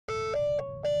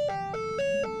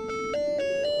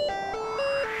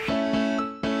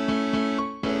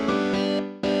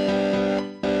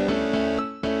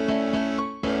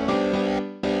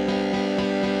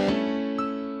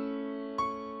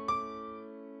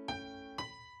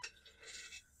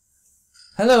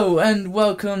Hello and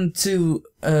welcome to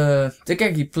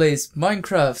Dagekkie Plays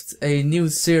Minecraft, a new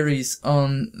series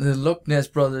on the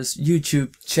Lochtness brothers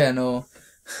YouTube channel.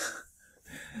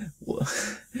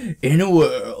 In a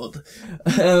world.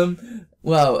 I'm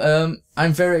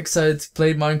very excited to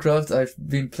play Minecraft. I've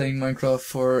been playing Minecraft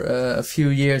for a few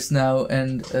years now,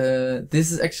 and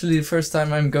this is actually the first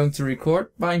time I'm going to record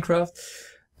Minecraft.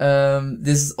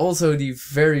 This is also the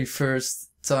very first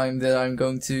time that I'm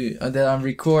going to that I'm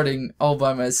recording all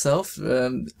by myself.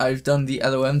 I've done the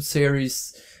LOM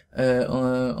series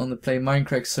on the Play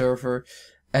Minecraft server,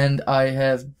 and I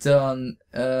have done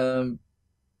a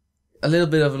little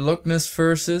bit of a Lochtness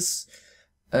versus,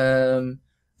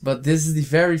 but this is the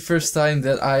very first time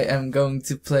that I am going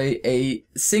to play a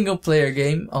single player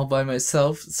game all by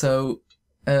myself. So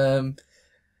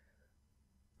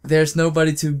there's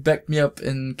nobody to back me up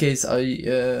in case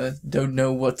I don't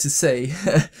know what to say.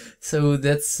 So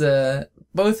that's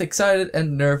both excited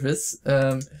and nervous.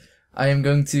 I am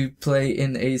going to play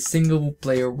in a single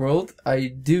player world. I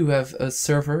do have a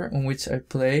server on which I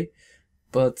play,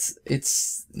 but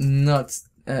it's not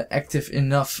active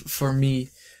enough for me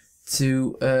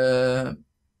to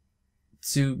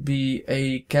be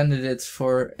a candidate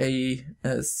for a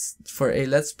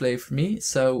let's play for me.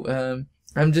 So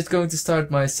I'm just going to start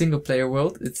my single player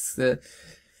world. It's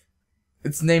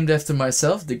named after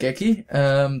myself, Dagekkie.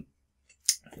 The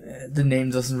name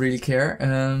doesn't really care,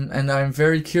 and I'm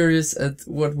very curious at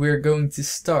what we're going to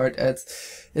start at.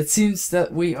 It seems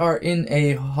that we are in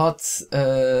a hot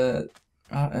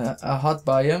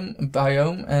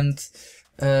biome and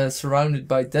surrounded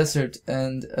by desert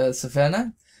and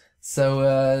savanna. So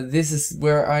this is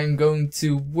where I'm going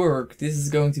to work. This is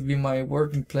going to be my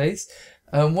working place.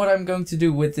 What I'm going to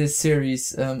do with this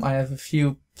series, I have a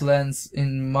few plans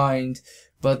in mind,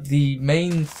 but the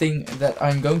main thing that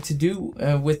I'm going to do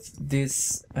with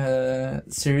this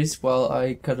series while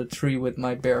I cut a tree with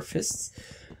my bare fists,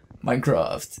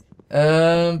 Minecraft.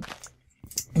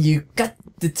 You cut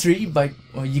the tree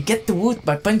or you get the wood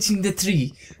by punching the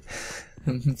tree.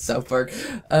 South Park.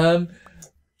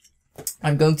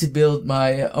 I'm going to build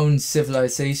my own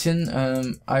civilization.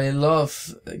 I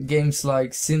love games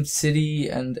like SimCity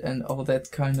and all that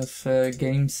kind of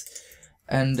games,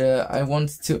 and I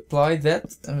want to apply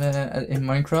that in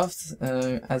Minecraft,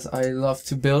 as I love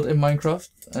to build in Minecraft.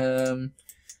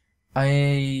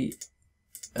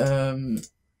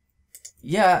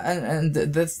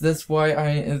 That's why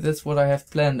that's what I have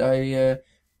planned.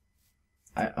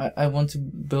 I want to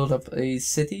build up a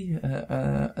city,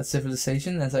 a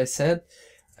civilization, as I said,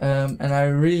 and I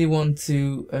really want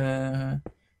to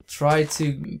try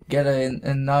to get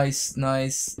a nice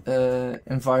build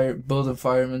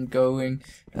environment going.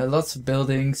 Lots of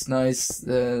buildings, nice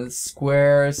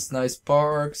squares, nice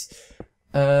parks,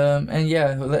 and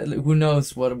yeah, who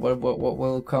knows what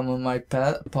will come on my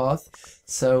path.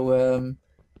 So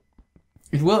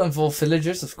it will involve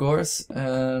villagers, of course,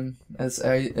 as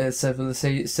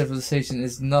civilization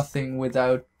is nothing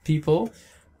without people.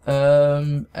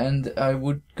 And I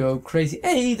would go crazy.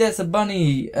 Hey, there's a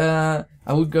bunny! I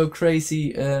would go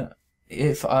crazy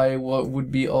if I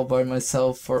would be all by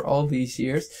myself for all these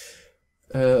years.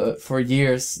 For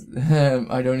years.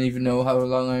 I don't even know how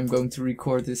long I'm going to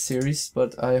record this series,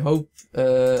 but I hope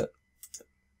a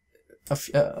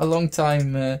long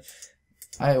time.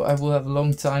 I will have a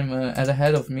long time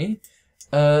ahead of me.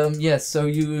 Yes, so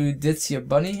you did see a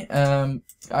bunny. I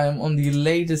am on the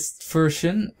latest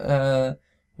version,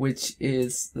 which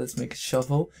is, let's make a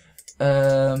shovel,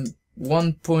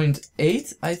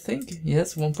 1.8, I think.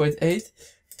 Yes,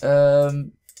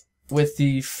 1.8. With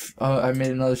the I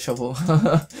made another shovel.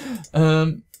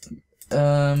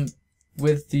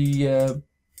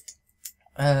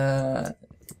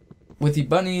 With the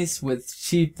bunnies, with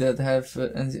sheep that have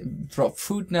dropped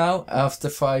food now after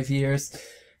 5 years,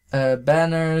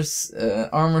 banners,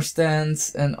 armor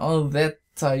stands, and all that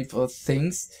type of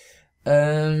things.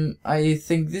 I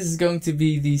think this is going to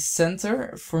be the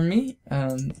center for me.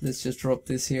 Let's just drop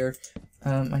this here.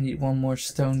 I need one more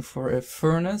stone for a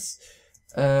furnace.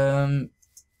 The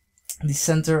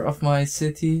center of my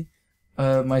city,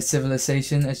 my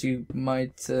civilization, as you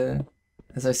might,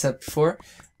 as I said before.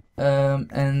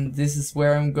 And this is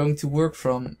where I'm going to work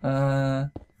from.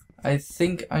 I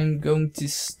think I'm going to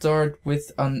start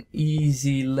with an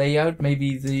easy layout,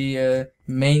 maybe the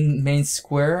main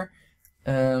square,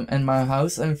 and my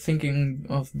house. I'm thinking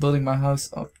of building my house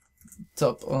up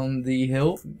top on the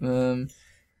hill.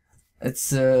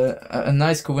 It's a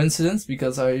nice coincidence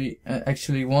because I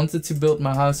actually wanted to build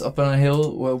my house up on a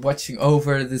hill while watching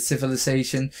over the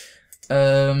civilization.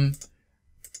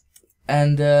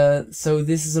 And so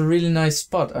this is a really nice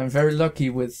spot. I'm very lucky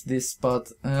with this spot.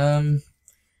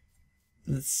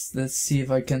 Let's see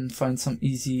if I can find some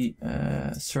easy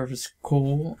surface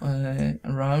coal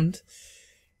around.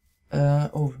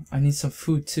 Oh, I need some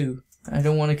food too. I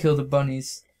don't want to kill the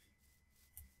bunnies.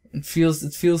 It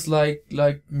feels like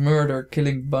murder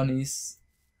killing bunnies.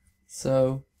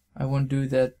 So I won't do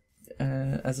that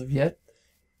as of yet.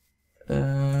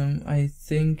 I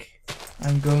think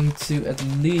I'm going to at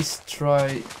least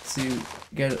try to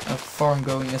get a farm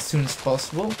going as soon as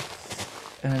possible.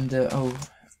 And oh,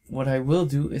 what I will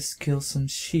do is kill some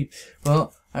sheep.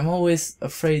 Well, I'm always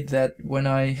afraid that when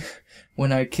I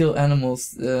kill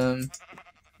animals,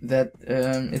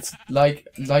 it's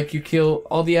like you kill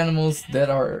all the animals that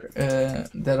are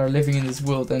living in this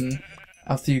world, and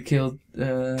after you kill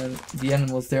the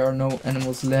animals, there are no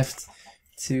animals left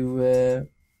to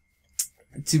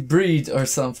breed or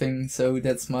something. So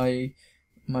that's my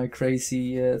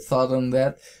crazy thought on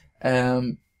that.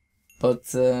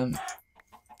 But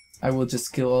I will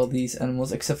just kill all these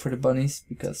animals except for the bunnies,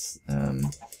 because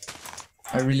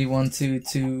I really want to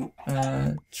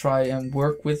try and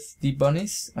work with the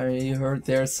bunnies. I heard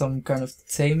there's some kind of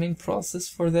taming process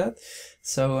for that,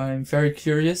 so I'm very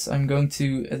curious. I'm going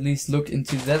to at least look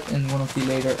into that in one of the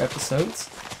later episodes.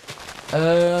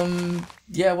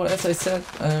 Yeah, well, as I said,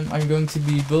 I'm going to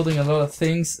be building a lot of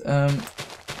things.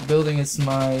 Building is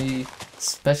my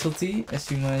specialty, as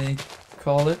you might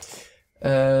call it.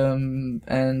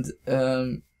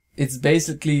 It's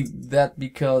basically that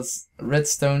because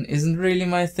redstone isn't really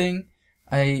my thing.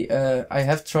 I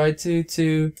have tried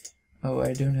to oh,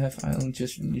 I'll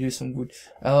just use some wood.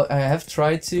 I have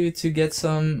tried to get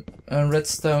some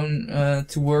redstone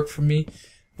to work for me,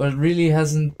 but it really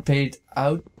hasn't paid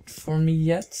out for me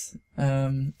yet.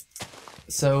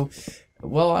 So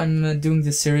while I'm doing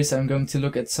this series, I'm going to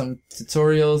look at some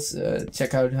tutorials,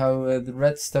 check out how the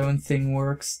redstone thing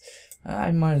works.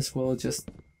 I might as well just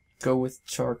go with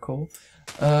charcoal.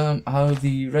 How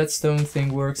the redstone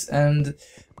thing works, and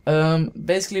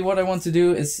basically what I want to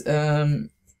do is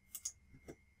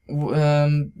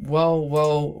while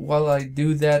I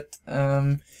do that,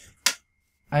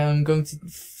 I am going to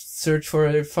search for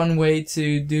a fun way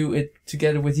to do it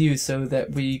together with you, so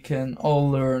that we can all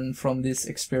learn from this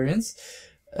experience.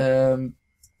 I'm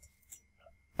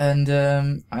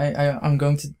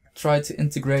going to try to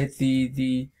integrate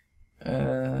the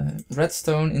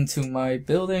redstone into my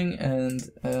building and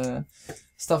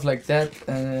stuff like that.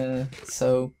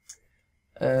 So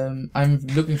I'm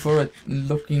looking forward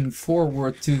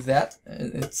to that.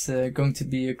 It's going to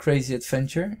be a crazy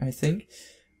adventure, I think.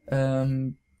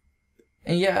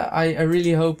 And yeah, I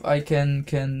really hope I can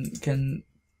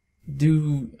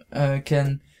do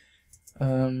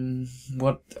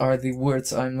what are the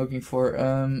words I'm looking for?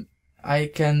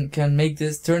 I can turn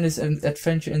this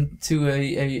adventure into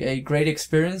a great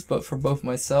experience, but for both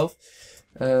myself.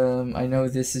 I know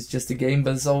this is just a game,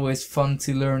 but it's always fun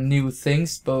to learn new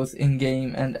things, both in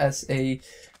game and as a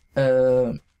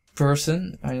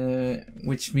person,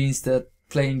 which means that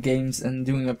playing games and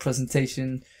doing a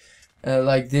presentation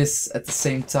like this at the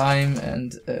same time,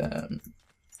 and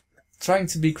trying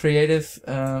to be creative.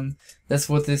 That's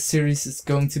what this series is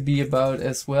going to be about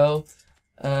as well.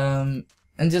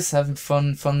 And just having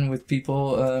fun with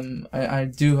people. I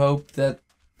do hope that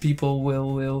people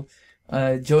will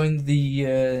join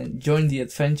the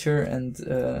adventure,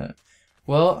 and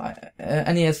well,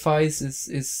 any advice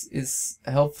is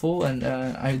helpful, and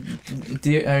I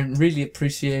really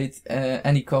appreciate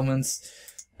any comments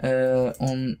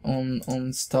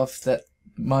on stuff that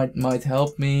might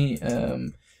help me,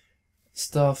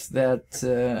 stuff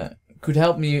that could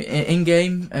help me in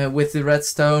game with the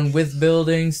redstone, with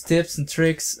buildings, tips and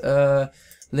tricks,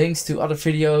 links to other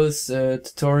videos,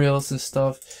 tutorials and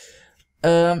stuff,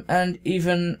 and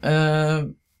even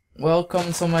well,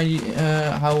 comments on my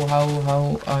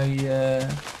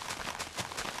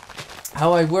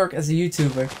how I work as a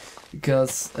YouTuber,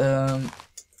 because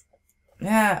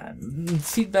yeah,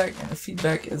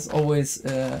 feedback is always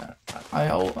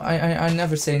I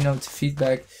never say no to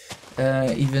feedback,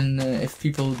 even if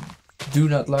people do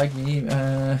not like me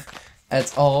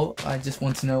at all. I just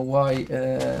want to know why,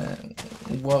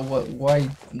 what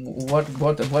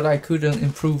I could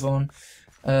improve on,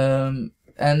 and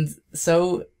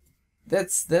so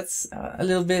that's a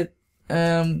little bit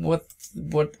what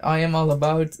I am all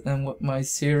about and what my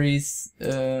series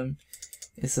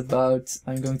is about.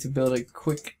 I'm going to build a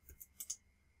quick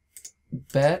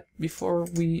bed before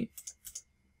we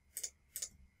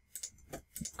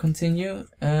continue.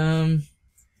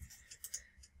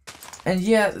 And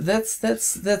yeah, that's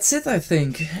it, I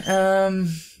think.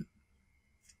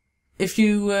 if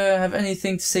you have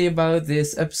anything to say about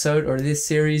this episode or this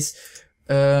series,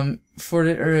 for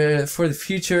the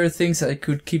future, things I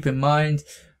could keep in mind,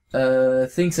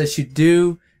 things I should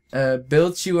do,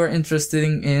 builds you are interested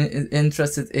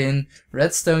in,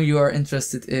 redstone you are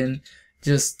interested in,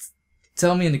 just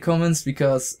tell me in the comments,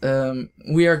 because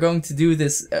we are going to do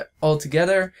this all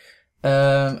together.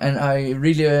 And I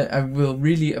will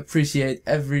really appreciate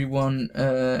everyone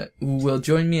who will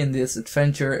join me in this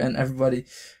adventure, and everybody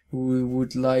who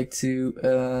would like to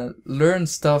learn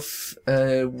stuff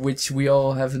which we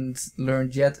all haven't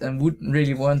learned yet and would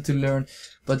really want to learn,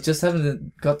 but just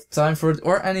haven't got the time for it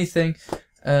or anything.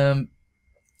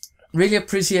 Really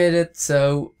appreciate it.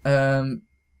 So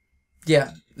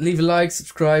yeah, leave a like,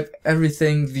 subscribe,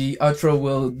 everything. The outro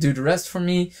will do the rest for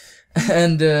me.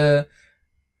 And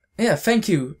yeah, thank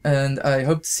you, and I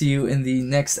hope to see you in the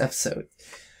next episode.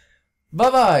 Bye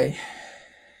bye!